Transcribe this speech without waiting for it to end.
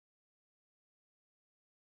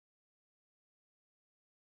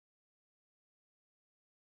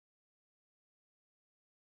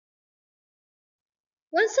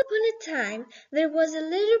Once upon a time there was a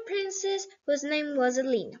little princess whose name was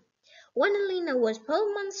Alina. When Alina was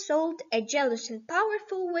 12 months old, a jealous and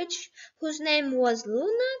powerful witch, whose name was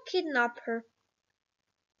Luna, kidnapped her.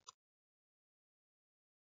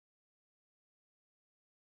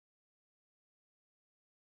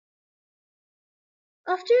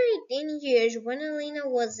 After 18 years, when Alina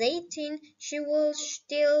was 18, she was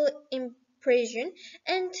still imprisoned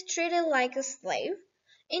and treated like a slave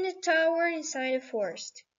in a tower inside a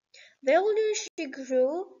forest. The older she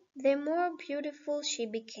grew, the more beautiful she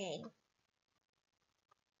became.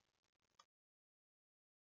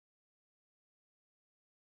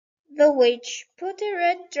 The witch put a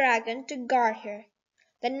red dragon to guard her.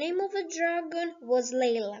 The name of the dragon was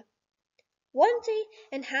Layla. One day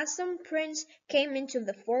an handsome prince came into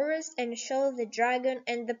the forest and showed the dragon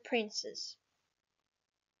and the princess.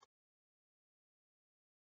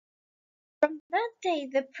 From that day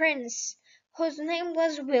the prince, whose name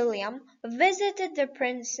was William, visited the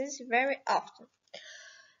princess very often.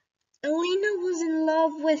 Elena was in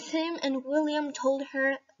love with him and William told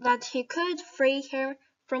her that he could free her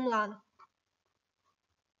from Lana.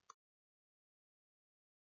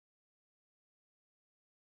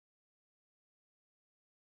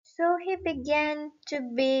 So he began to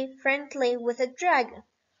be friendly with the dragon.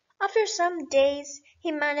 After some days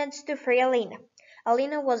he managed to free Alina.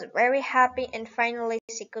 Alina was very happy and finally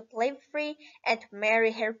she could live free and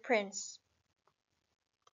marry her prince.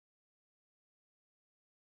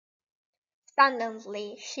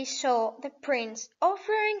 Suddenly she saw the prince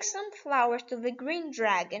offering some flowers to the green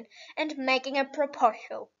dragon and making a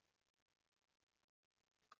proposal.